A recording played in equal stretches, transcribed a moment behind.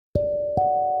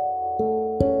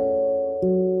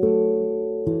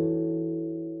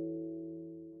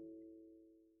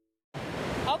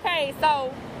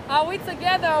we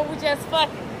together or we just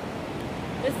fucking?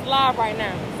 It's live right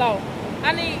now. So,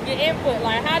 I need your input.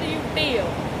 Like, how do you feel?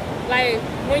 Like,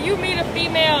 when you meet a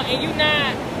female and you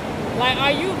not, like,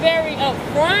 are you very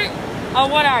upfront or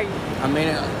what are you? I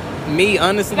mean, me,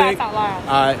 honestly. You gotta talk loud.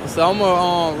 Alright, so I'm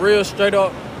a real straight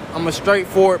up, I'm a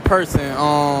straightforward person.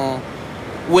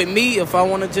 With me, if I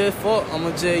want to just fuck, I'm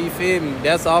going to just, you feel me?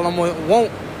 That's all I'm going to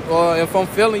want. Or if I'm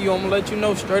feeling you, I'm going to let you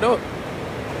know straight up.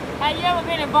 Have you ever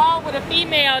been involved with a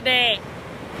female that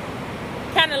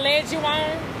kind of led you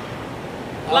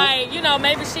on? Like, you know,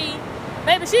 maybe she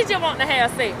just wanting to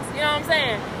have sex. You know what I'm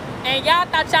saying? And y'all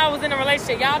thought y'all was in a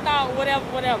relationship. Y'all thought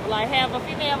whatever. Like, have a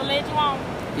female ever led you on?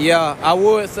 Yeah, I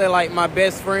would say, like, my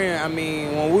best friend. I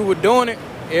mean, when we were doing it,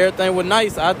 everything was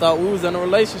nice. I thought we was in a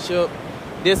relationship,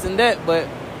 this and that. But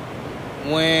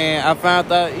when I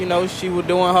found out, you know, she was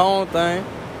doing her own thing,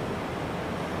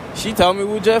 she told me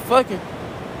we were just fucking.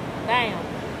 Damn.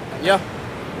 Yeah.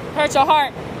 Hurt your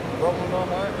heart? Broke my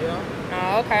heart, yeah.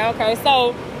 Oh, okay.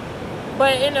 So,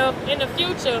 but in the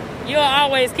future, you'll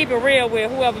always keep it real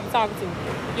with whoever you're talking to.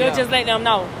 You'll just let them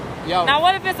know. Yeah. Now,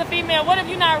 what if it's a female? What if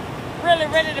you're not really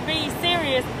ready to be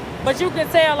serious, but you could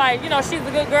tell, like, you know, she's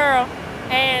a good girl,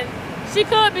 and she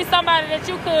could be somebody that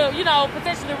you could, you know,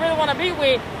 potentially really want to be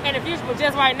with in the future, but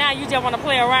just right now, you just want to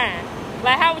play around.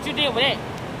 Like, how would you deal with that?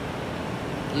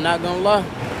 I'm not gonna lie.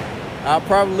 I'll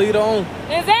probably lead her on.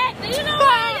 Exactly. You know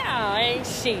what? Y'all ain't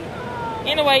shit.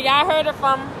 Anyway, y'all heard it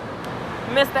from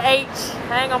Mr. H.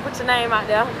 I ain't gonna put your name out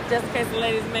there, just in case the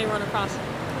ladies may run across you.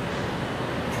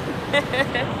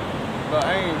 But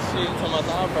I ain't shit. Talking about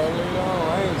I'll probably lead her on.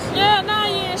 I ain't shit. Yeah, no,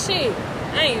 you ain't shit.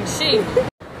 I ain't shit.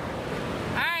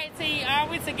 Alright, T, are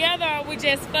we together or we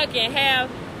just fucking have...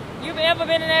 You've ever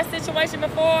been in that situation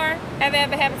before? Have it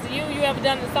ever happened to you? You ever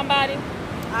done it to somebody?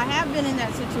 I have been in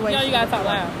that situation. You know, you gotta talk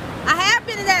loud. I have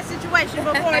been in that situation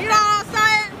before. You know what I'm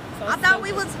saying? So I thought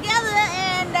we was together,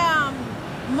 and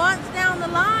months down the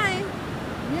line,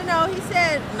 you know, he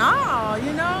said, no,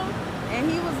 you know, and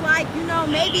he was like, you know,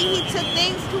 maybe he took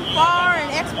things too far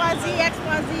and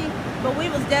XYZ, but we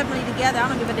was definitely together. I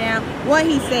don't give a damn what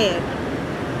he said.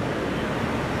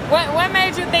 What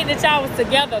made you think that y'all was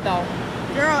together, though?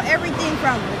 Girl, everything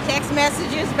from the text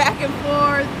messages back and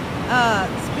forth,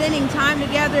 spending time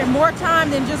together, and more time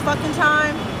than just fucking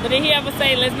time. But did he ever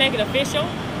say, let's make it official?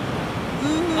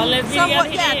 Mm-hmm. Or let's be somewhat,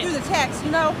 together? yeah, through the text,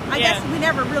 you know. I guess we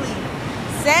never really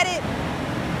said it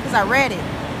because I read it.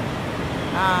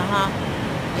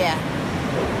 Yeah.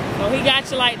 So he got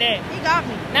you like that? He got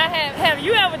me. Now, have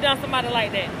you ever done somebody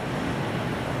like that?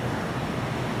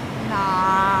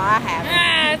 Nah, I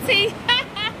haven't. See?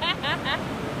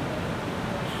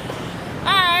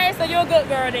 Alright, so you're a good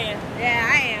girl then? Yeah,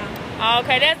 I am.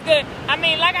 Okay, that's good. I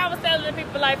mean, like I was telling the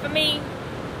people, like, for me,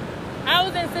 I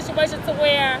was in a situation to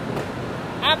where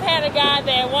I've had a guy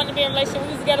that wanted to be in a relationship.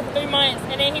 We was together for 3 months,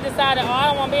 and then he decided, I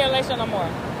don't want to be in a relationship no more.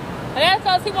 And that's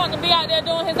because he wanted to be out there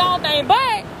doing his own thing,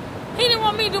 but he didn't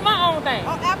want me to do my own thing.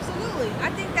 Oh, absolutely. I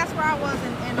think that's where I was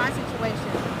in my situation.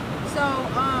 So,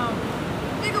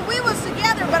 nigga, we was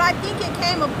together, but I think it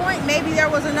came a point, maybe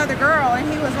there was another girl, and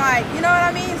he was like, you know what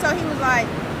I mean? So he was like,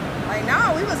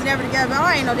 no, we was never together, but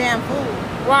I ain't no damn fool.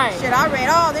 Right. Shit, I read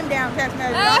all them damn text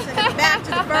messages. I sent it back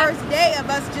to the first day of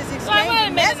us just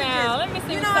exchanging messages. Now. Let me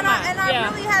see. You know, and I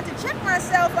really had to check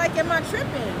myself, like, am I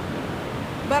tripping?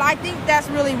 But I think that's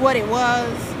really what it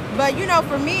was. But, you know,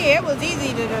 for me, it was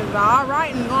easy to just, all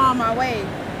right, and go on my way.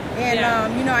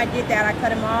 And, you know, I did that. I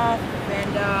cut him off,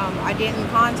 and I didn't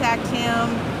contact him.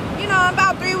 You know,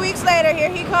 about 3 weeks later, here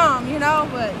he come, you know.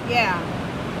 But, yeah.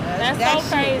 That's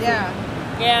so crazy.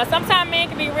 Yeah, sometimes men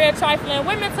can be real trifling.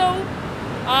 Women, too.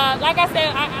 Like I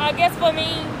said, I guess for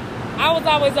me, I was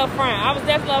always upfront. I was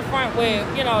definitely upfront with,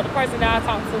 you know, the person that I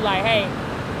talked to. Like, hey,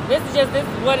 this is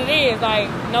what it is. Like,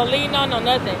 no leading on, no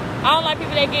nothing. I don't like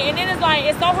people that get... And then it's like,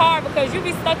 it's so hard because you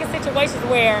be stuck in situations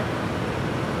where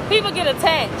people get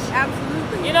attached.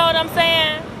 Absolutely. You know what I'm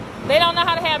saying? They don't know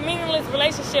how to have meaningless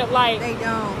relationship. Like, they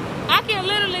don't. I can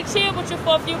literally chill with you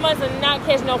for a few months and not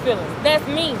catch no feelings. That's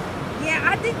me. Yeah,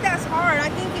 I think that's hard. I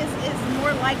think it's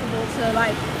more likable to,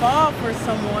 like, fall for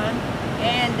someone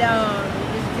and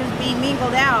just be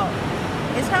mingled out.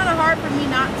 It's kind of hard for me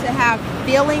not to have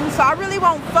feelings, so I really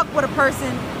won't fuck with a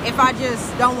person if I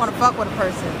just don't want to fuck with a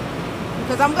person.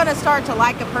 Because I'm going to start to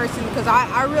like a person because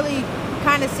I really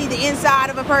kind of see the inside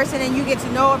of a person and you get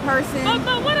to know a person.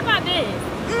 But what about this?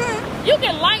 You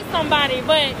can like somebody,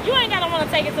 but you ain't gotta want to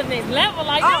take it to the next level.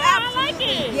 Like, I like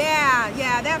it.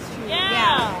 Yeah, that's true.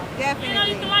 Yeah, definitely. You know,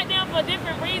 you can like them for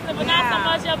different reasons, but not so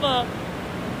much of a,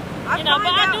 you know,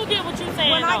 but I do get what you're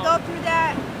saying. When I go through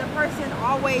that, the person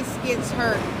always gets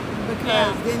hurt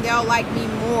because then they'll like me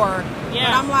more. Yeah.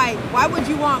 But I'm like, why would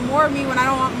you want more of me when I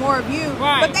don't want more of you?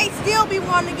 Right. But they still be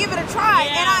wanting to give it a try.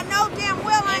 Yeah. And I know damn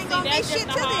well I ain't going to get shit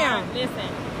to them. Listen,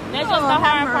 that's just the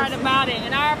hard part about it.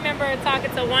 And I remember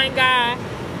talking to one guy,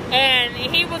 and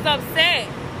he was upset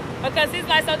because he's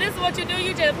like, so this is what you do?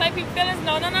 You just play people's feelings?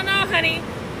 No, honey.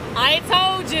 I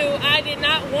told you I did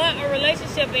not want a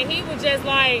relationship, and he was just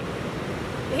like,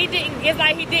 it's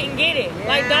like he didn't get it. Yeah.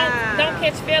 Like, don't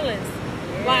catch feelings.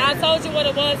 Yeah. Like, I told you what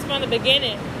it was from the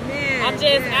beginning. Yeah, I'm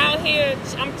just out here,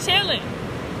 I'm chilling.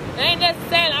 It ain't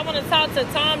necessarily I want to talk to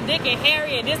Tom, Dick, and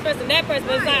Harry, and this person, that person,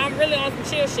 but it's like I'm really on some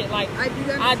chill shit. Like,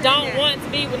 I don't want to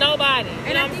be with nobody.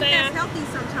 You know what I'm saying? And I think that's healthy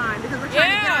sometimes, because we're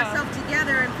trying to get ourselves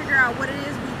together and figure out what it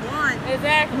is we want.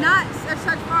 Exactly. Not as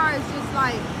far as just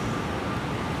like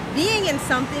being in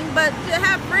something, but to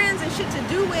have friends and shit to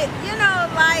do with, you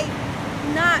know, like,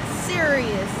 not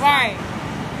serious. Right.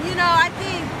 You know, I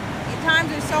think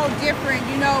times are so different.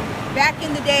 You know, back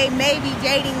in the day, maybe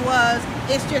dating was,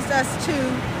 it's just us two,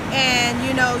 and,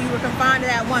 you know, you were confined to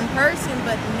that one person.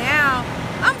 But now,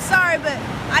 I'm sorry, but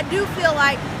I do feel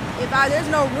like if there's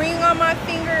no ring on my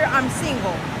finger, I'm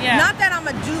single. Yeah. Not that I'm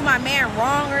going to do my man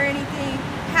wrong or anything.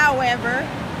 However,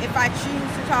 if I choose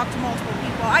to talk to multiple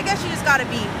people, I guess you just got to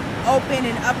be open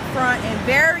and upfront and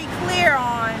very clear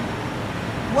on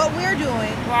what we're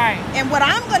doing, right, and what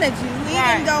I'm gonna do,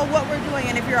 even though what we're doing,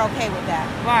 and if you're okay with that,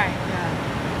 right?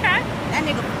 Yeah. Okay. That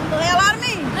nigga fooled the hell out of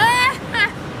me.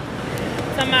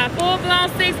 So my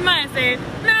full-blown 6 months, and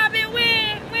nah, bitch, we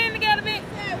ain't together, bitch.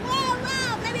 Yeah, well,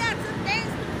 maybe I took things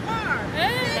too far.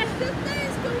 Took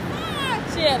things too far.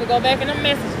 She had to go back in the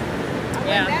messages. I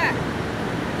went back.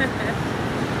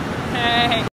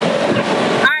 Hey.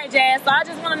 All right, Jazz. So I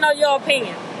just want to know your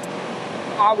opinion.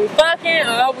 Are we fucking, or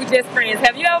are we just friends?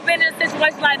 Have you ever been in a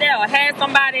situation like that, or had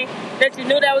somebody that you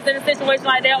knew that was in a situation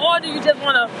like that, or do you just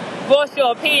want to voice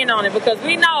your opinion on it? Because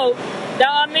we know there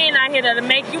are men out here that'll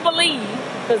make you believe,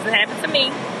 because it happened to me,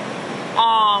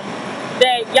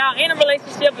 that y'all in a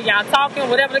relationship, or y'all talking,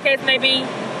 whatever the case may be,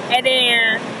 and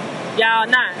then y'all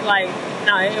not. Like,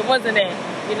 no, it wasn't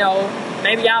that. You know,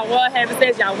 maybe y'all was having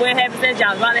sex, y'all weren't having sex,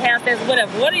 y'all was about to have sex,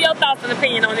 whatever. What are your thoughts and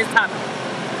opinion on this topic?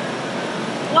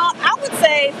 Well, I would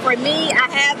say for me, I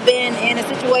have been in a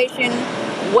situation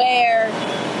where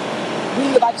we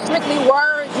like strictly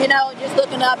words, you know, just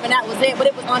hooking up and that was it, but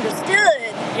it was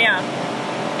understood. Yeah.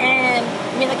 And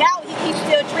I mean, the guy, he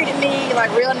still treated me like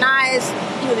real nice.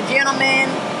 He was a gentleman,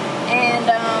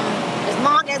 and as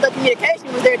long as the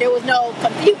communication was there was no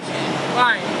confusion.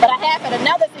 Right. But I have had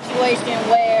another situation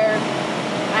where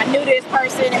I knew this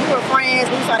person and we were friends.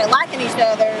 We started liking each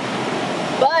other,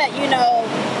 but you know,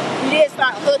 we did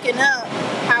start hooking up.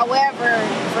 However,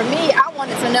 for me, I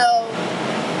wanted to know,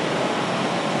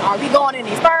 are we going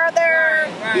any further?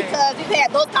 Right. Because we've had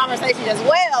those conversations as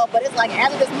well, but it's like,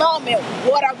 as of this moment,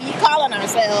 what are we calling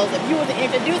ourselves? If you were to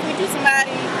introduce me to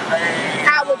somebody,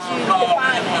 how would you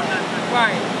define it?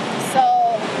 Right. So,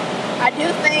 I do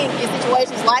think in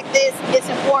situations like this, it's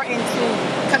important to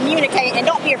communicate and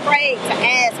don't be afraid to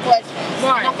ask questions.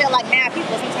 Right. And I feel like now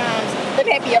people sometimes, they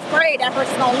may be afraid that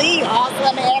person's gonna leave, all of a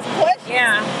sudden they ask questions.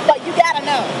 Yeah. But you gotta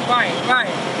know. Right.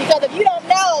 Because if you don't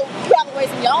know, you have to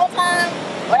waste your own time,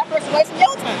 or that person wasting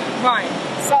your time. Right.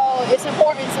 So it's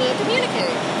important to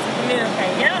communicate.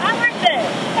 Yeah, I like that.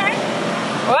 Okay.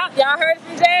 Well, y'all heard it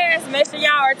from Jazz. Make sure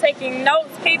y'all are taking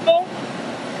notes, people.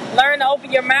 Learn to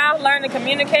open your mouth, learn to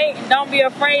communicate, and don't be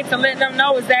afraid to let them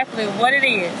know exactly what it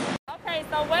is. Okay,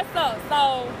 so what's up?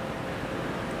 So,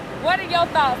 what are your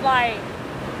thoughts, like,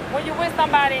 when you're with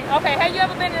somebody? Okay, have you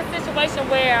ever been in a situation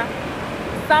where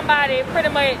somebody pretty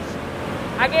much,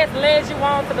 I guess, led you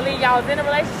on to believe y'all was in a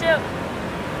relationship,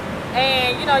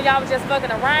 and, you know, y'all was just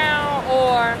fucking around,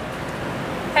 or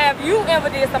have you ever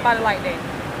did somebody like that?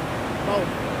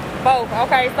 Both.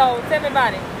 Okay, so tell me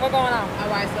about it. What's going on? All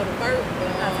right, so the first,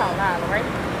 Not talk loud, right?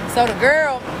 so the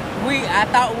girl, I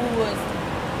thought we was,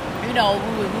 you know,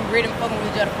 we really fucking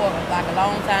with each other for like a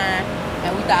long time,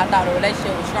 and I thought the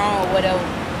relationship was strong or whatever.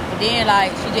 But then,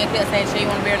 like, she just kept saying she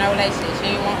didn't want to be in a relationship.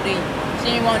 She didn't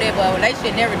want that, but a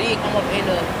relationship never did come up in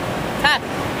the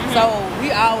topic. Mm-hmm. So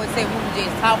we always say we were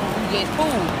just talking, we were just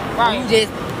cool, right? We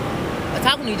just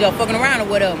talking to each other, fucking around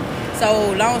or whatever.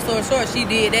 So, long story short, she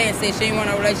did that and said she didn't want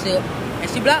a relationship,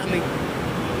 and she blocked me.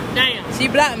 Damn. She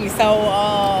blocked me. So,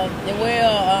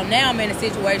 now I'm in a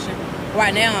situation.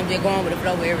 Right now, I'm just going with the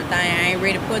flow with everything. I ain't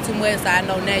ready to put too much, so I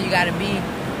know now you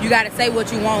gotta say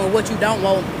what you want and what you don't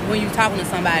want when you talking to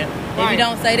somebody. Right. If you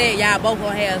don't say that, y'all both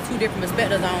gonna have two different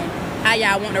perspectives on how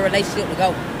y'all want the relationship to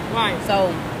go. Right.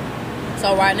 So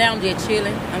So right now I'm just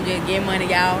chilling. I'm just getting money,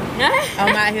 y'all.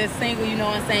 I'm out here single, you know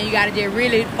what I'm saying? You gotta just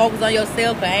really focus on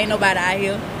yourself, cause ain't nobody out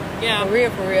here. Yeah. For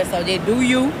real. So just do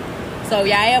you. So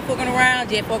y'all ain't fucking around,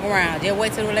 just fuck around. Just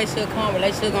wait till the relationship come.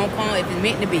 Relationship gonna come if it's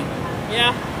meant to be.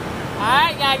 Yeah.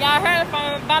 Alright, y'all heard it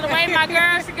from, by the way, my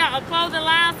girl, she got a clothing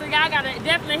line, so y'all gotta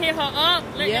definitely hit her up,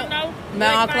 let them know.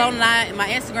 My clothing line, my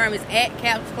Instagram is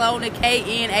 @capsclothing,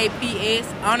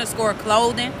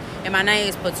 KNAPS_clothing. And my name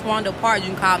is Patwanda Park. You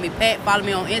can call me Pat. Follow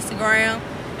me on Instagram.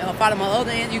 And follow my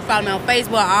other, you can follow me on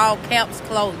Facebook, all Caps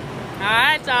Clothing.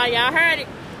 Alright, y'all heard it.